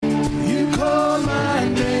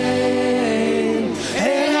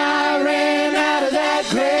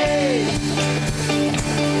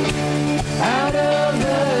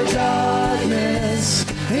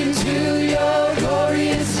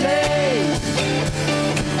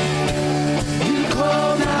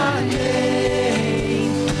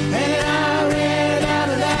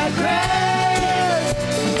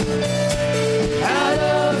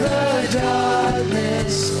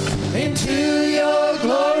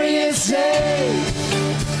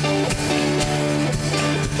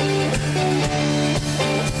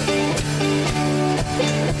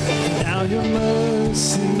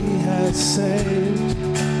has saved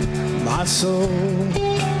my soul.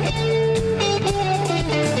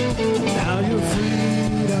 Now your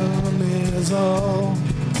freedom is all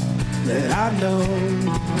that I know.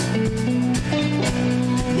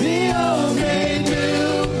 The old may do,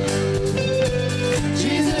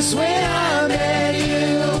 Jesus, when I met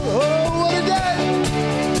you, oh, what a day!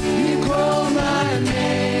 You called my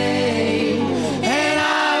name, and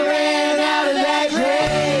I ran out of that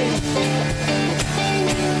grave,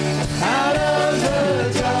 out of the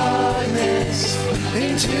darkness,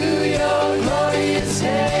 into your glorious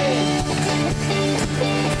day.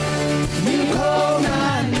 You called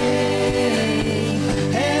my name,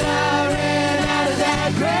 and I ran out of that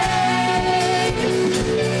grave,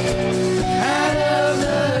 out of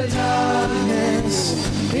the darkness,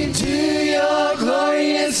 into your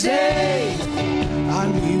glorious day. I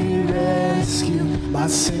needed rescue, my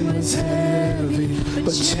sin was heavy,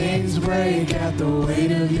 but chains break at the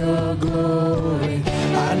weight of your glory.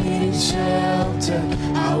 I needed shelter,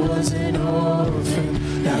 I was an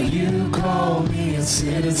orphan, now you call me a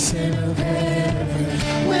citizen of heaven.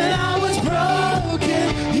 When I was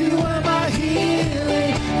broken, you were my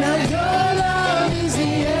healing, now your love is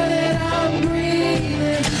the air that I'm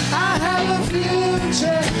breathing. I have a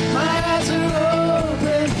future, my eyes are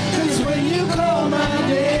open, 'cause when you call my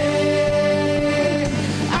name,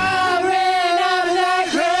 I ran out of that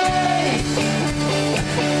grave,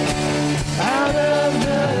 out of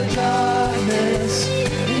the darkness,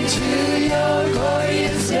 into your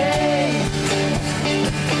glorious day.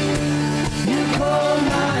 You called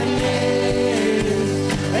my name,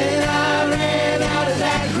 and I ran out of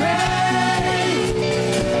that grave,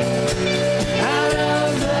 out of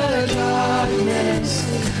the darkness,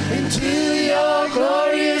 into your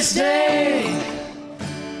glorious day.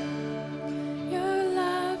 Your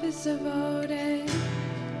love is devoted,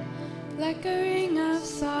 like a ring of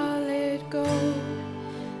solid gold,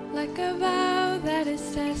 like a vow that is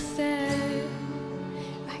tested,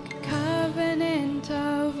 like a covenant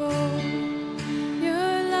of old.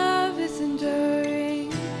 Your love is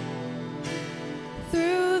enduring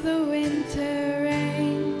through the winter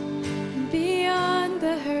rain, and beyond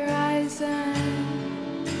the horizon,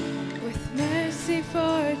 with mercy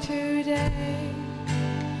for today.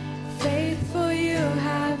 Faithful you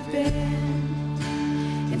have been,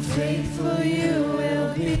 and faithful you will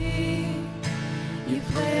be. You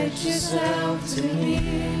pledged yourself to me,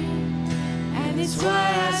 and it's why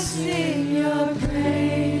I sing. Your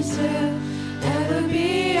praise will ever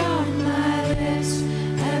be on my lips,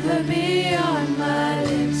 ever be on my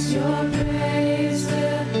lips. Your praise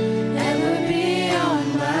will ever be on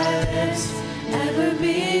my lips, ever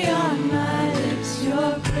be on my lips.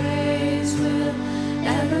 Your praise will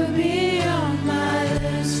ever be on my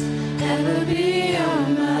lips, ever be on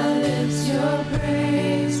my lips. Your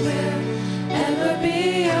praise will ever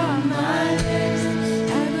be on my lips,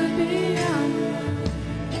 ever be on my lips.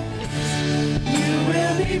 You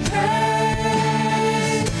will be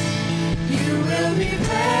praised, you will be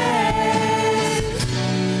praised.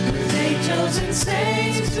 With angels and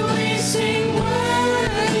saints we sing,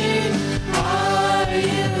 worthy are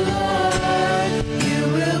you, Lord. You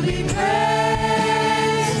will be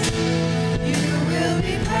praised, you will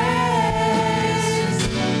be praised.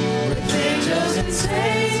 With angels and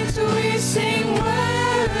saints we sing,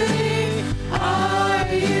 worthy are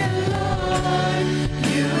you, Lord.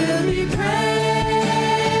 You will be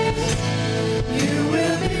praised, you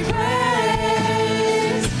will be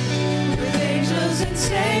praised. With angels and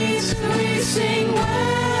saints we sing,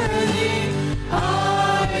 worthy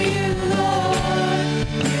are you, Lord.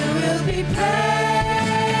 You will be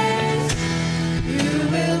praised, you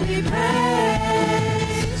will be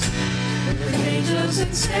praised. With angels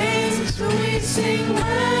and saints we sing,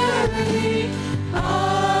 worthy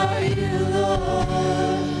are you,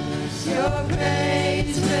 Lord. Your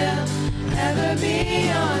praise will ever be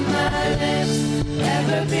on my lips,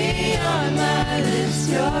 ever be on my lips.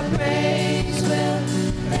 Your praise will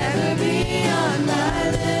ever be on my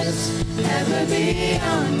lips, ever be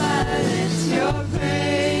on my lips. Your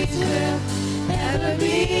praise will ever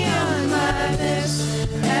be on my lips,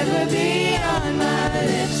 ever be on my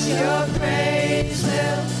lips. Your praise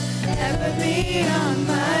will ever be on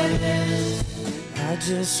my lips. I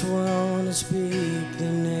just want to speak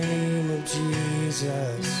the name of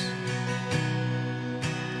Jesus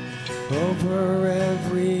over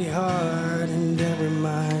every heart and every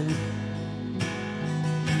mind.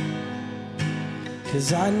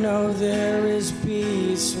 'Cause I know there is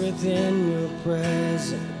peace within your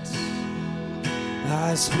presence.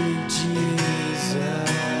 I speak Jesus.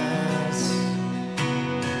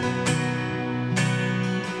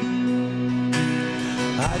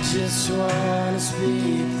 I just want to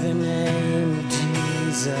speak the name of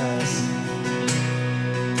Jesus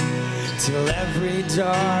till every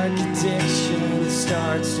dark addiction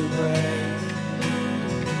starts to break,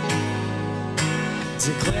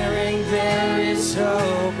 declaring there is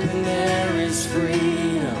hope and there is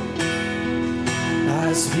freedom.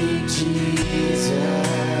 I speak Jesus.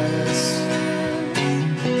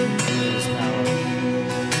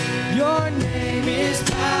 Your name is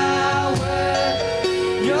power.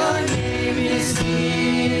 Your name is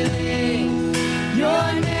healing.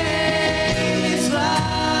 Your name is life.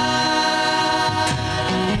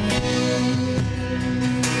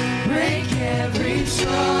 Break every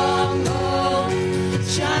stronghold.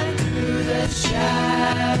 Shine through the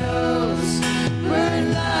shadows. Burn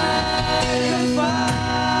like a fire.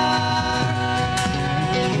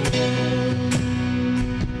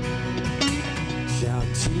 Shout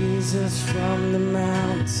Jesus from the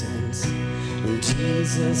mountains.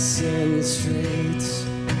 Jesus in the streets,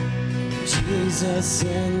 Jesus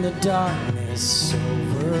in the darkness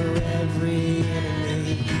over every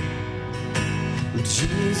enemy,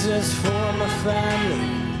 Jesus for my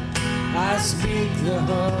family, I speak the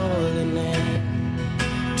holy name,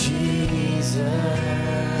 Jesus.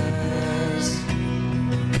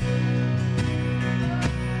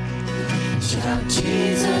 Shout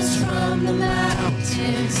Jesus from the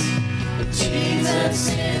mountains, Jesus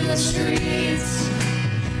in the streets,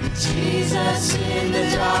 Jesus in the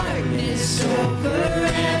darkness over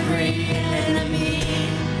every enemy,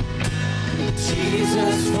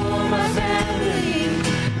 Jesus for my family,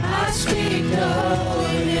 I speak the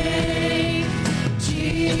holy name,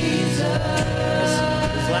 Jesus.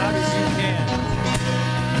 As loud as you can.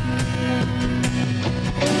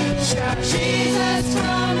 Shout Jesus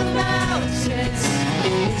from the mountains,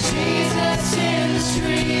 Jesus in the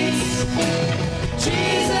streets,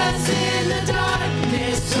 Jesus in the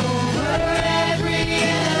darkness over every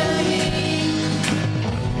enemy,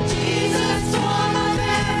 Jesus for my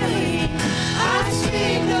family, I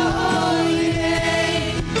speak the holy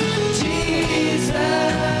name, Jesus.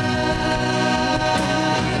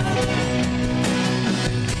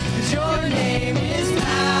 Your name is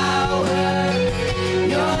power,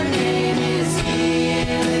 your name is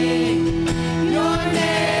healing, your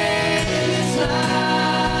name is life.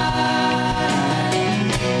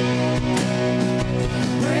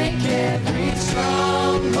 Break every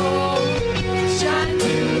stronghold, shine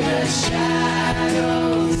through the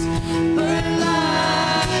shadows, burn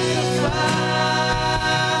like a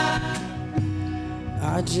fire. I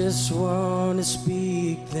just want to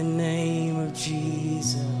speak the name of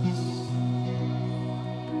Jesus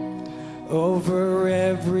over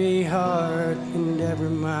every heart and every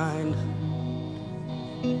mind,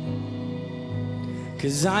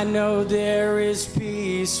 'cause I know there is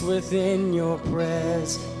peace within your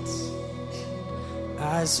presence.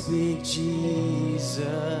 I speak Jesus.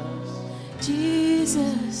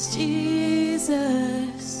 Jesus,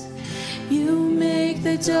 Jesus, you make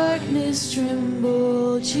the darkness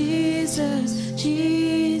tremble. Jesus,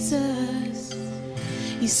 Jesus,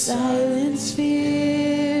 you silence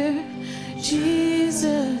fear.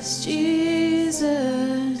 Jesus,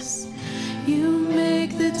 Jesus, you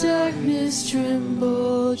make the darkness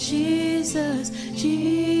tremble. Jesus,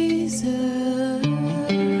 Jesus.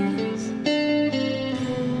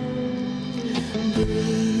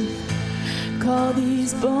 Breathe, call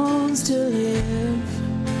these bones to live,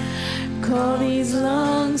 call these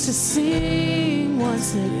lungs to sing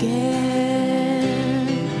once again.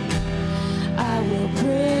 I will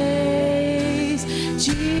praise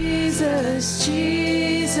Jesus,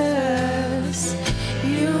 Jesus,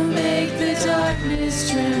 you make the darkness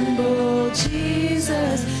tremble.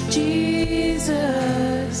 Jesus,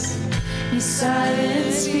 Jesus, you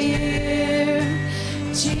silence fear.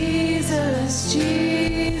 Jesus,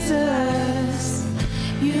 Jesus,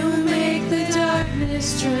 you make the darkness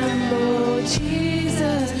tremble.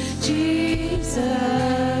 Jesus, Jesus,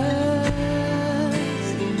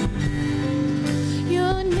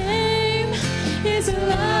 your name is a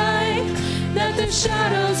light that the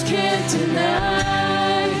shadows can't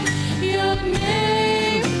deny. Your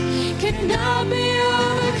name cannot be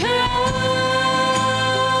overcome.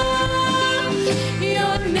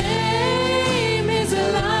 Your name is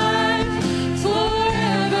alive,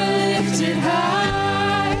 forever lifted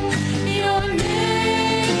high. Your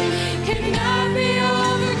name cannot be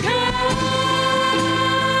overcome.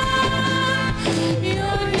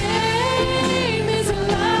 Your name is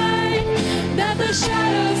alive that the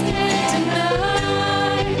shadows can't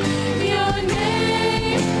deny. Your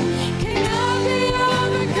name cannot be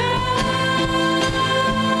overcome.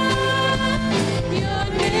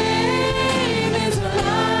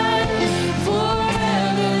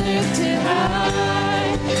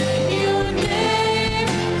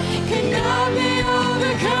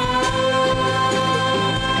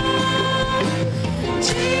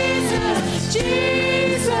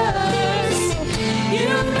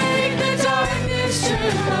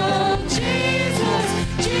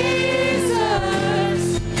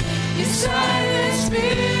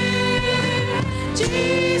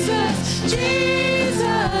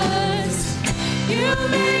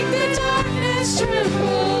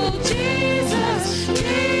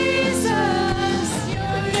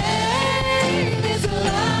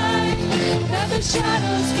 the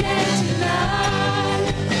shadows can't deny.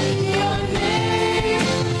 Your name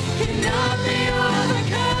cannot be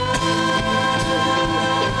overcome.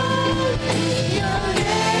 Your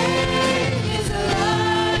name is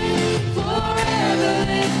alive, forever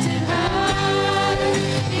lifted high.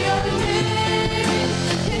 Your name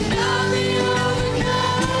cannot be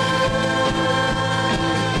overcome.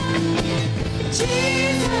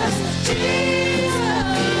 Jesus, Jesus,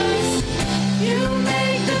 you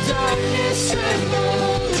make the darkness tremble.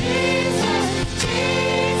 Jesus,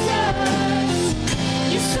 Jesus,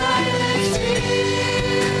 you silence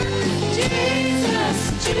fear. Jesus,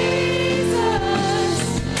 Jesus,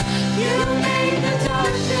 you make the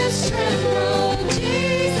darkness tremble.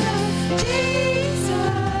 Jesus, Jesus.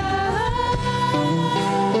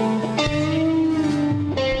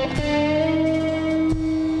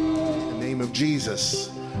 The name of Jesus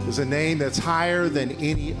is a name that's higher than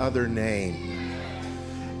any other name.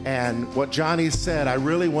 And what Johnny said, I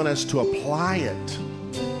really want us to apply it.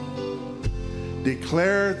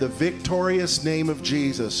 Declare the victorious name of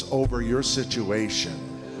Jesus over your situation.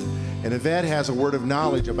 And Yvette has a word of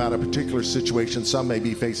knowledge about a particular situation some may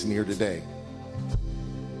be facing here today.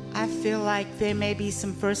 I feel like there may be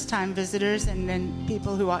some first-time visitors and then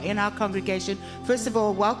people who are in our congregation. First of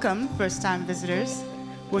all, welcome, first-time visitors.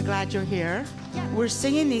 We're glad you're here. We're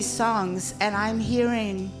singing these songs, and I'm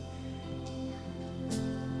hearing,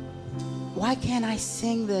 why can't I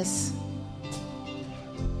sing this?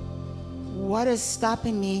 What is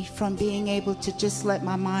stopping me from being able to just let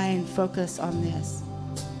my mind focus on this?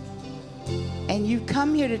 And you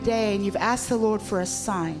come here today and you've asked the Lord for a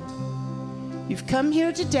sign. You've come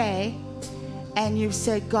here today and you've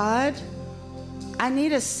said, God, I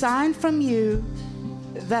need a sign from you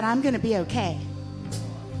that I'm going to be okay.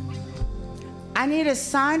 I need a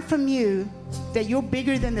sign from you that you're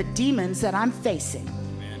bigger than the demons that I'm facing.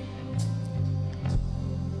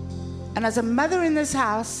 And as a mother in this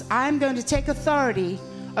house, I'm going to take authority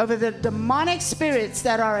over the demonic spirits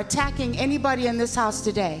that are attacking anybody in this house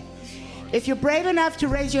today. If you're brave enough to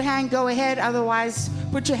raise your hand, go ahead. Otherwise,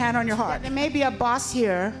 put your hand on your heart. There may be a boss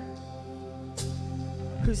here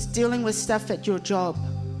who's dealing with stuff at your job,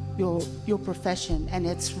 your profession, and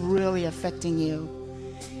it's really affecting you.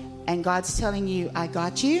 And God's telling you, I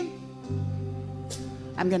got you.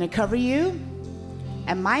 I'm going to cover you.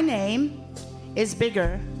 And my name is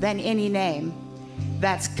bigger than any name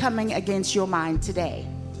that's coming against your mind today.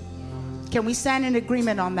 Can we stand in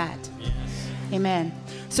agreement on that? Yes. Amen.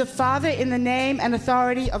 So, Father, in the name and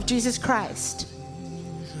authority of Jesus Christ,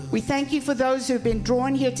 we thank you for those who have been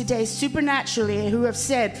drawn here today supernaturally, who have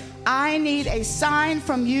said, I need a sign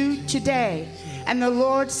from you today. And the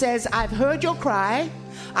Lord says, I've heard your cry.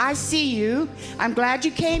 I see you. I'm glad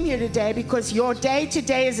you came here today because your day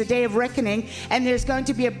today is a day of reckoning, and there's going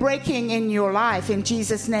to be a breaking in your life in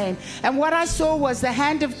Jesus' name. And what I saw was the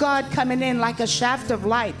hand of God coming in like a shaft of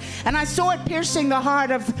light. And I saw it piercing the heart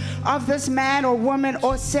of this man or woman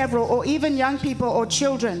or several or even young people or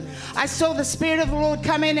children. I saw the Spirit of the Lord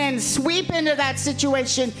come in and sweep into that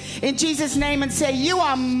situation in Jesus' name and say, you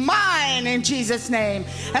are mine in Jesus' name.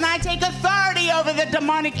 And I take authority over the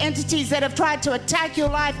demonic entities that have tried to attack your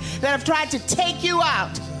life, that have tried to take you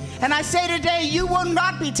out. And I say today, you will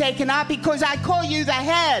not be taken out because I call you the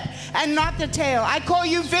head and not the tail. I call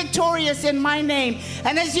you victorious in my name.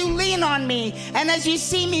 And as you lean on me and as you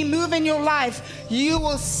see me move in your life, you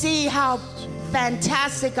will see how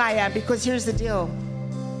fantastic I am, because here's the deal.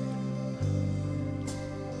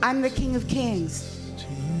 I'm the King of Kings.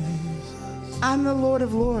 I'm the Lord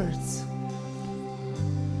of Lords.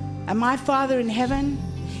 And my Father in heaven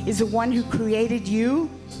is the one who created you.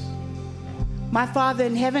 My Father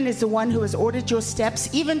in heaven is the one who has ordered your steps,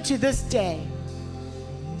 even to this day.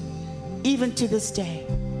 Even to this day.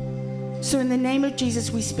 So in the name of Jesus,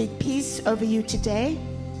 we speak peace over you today.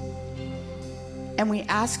 And we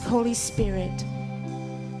ask, Holy Spirit,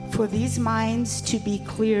 for these minds to be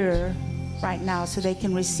clear right now so they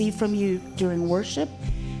can receive from you during worship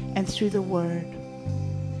and through the word.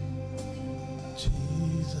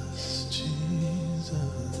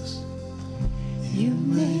 You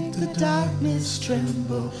make the darkness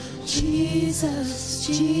tremble. Jesus,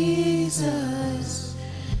 Jesus.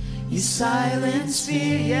 You silence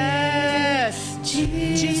fear. Yes.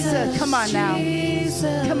 Jesus. Come on now.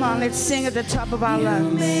 Come on, let's sing at the top of our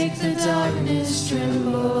lungs. You make the darkness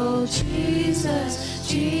tremble. Jesus,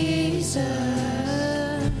 Jesus.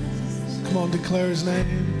 Come on, declare his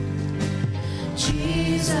name.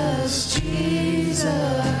 Jesus,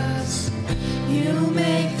 Jesus. You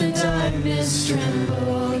make the darkness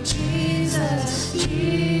tremble. Jesus,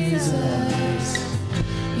 Jesus.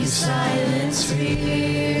 You silence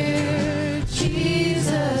fear. Jesus.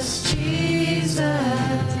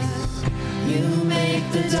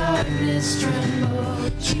 darkness tremble.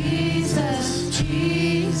 Jesus,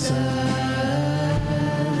 Jesus.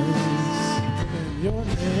 Your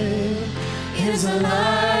name Is a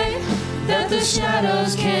light that the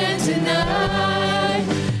shadows can't deny.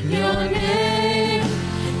 Your name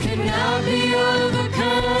cannot be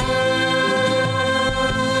overcome.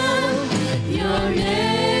 Your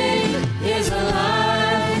name is a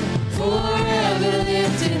light forever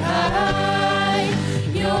lifted high.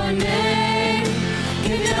 Your name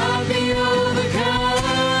cannot be overcome.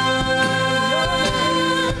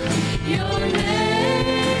 Your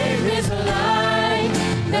name is a light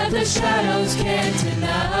that the shadows can't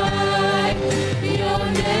deny. Your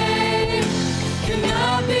name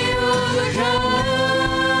cannot be overcome.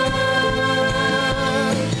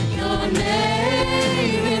 Your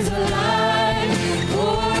name is a light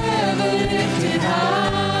forever lifted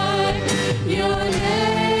high. Your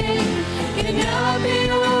name cannot be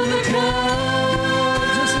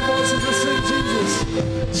overcome. just the voices that sing Jesus.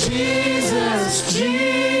 Jesus,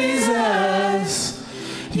 Jesus,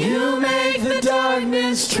 you make the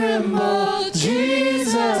darkness tremble.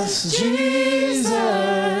 Jesus,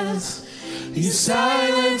 Jesus, you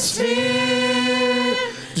silence fear.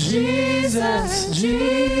 Jesus,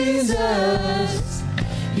 Jesus,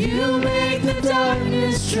 you make the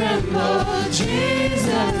darkness tremble.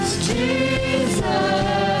 Jesus, Jesus.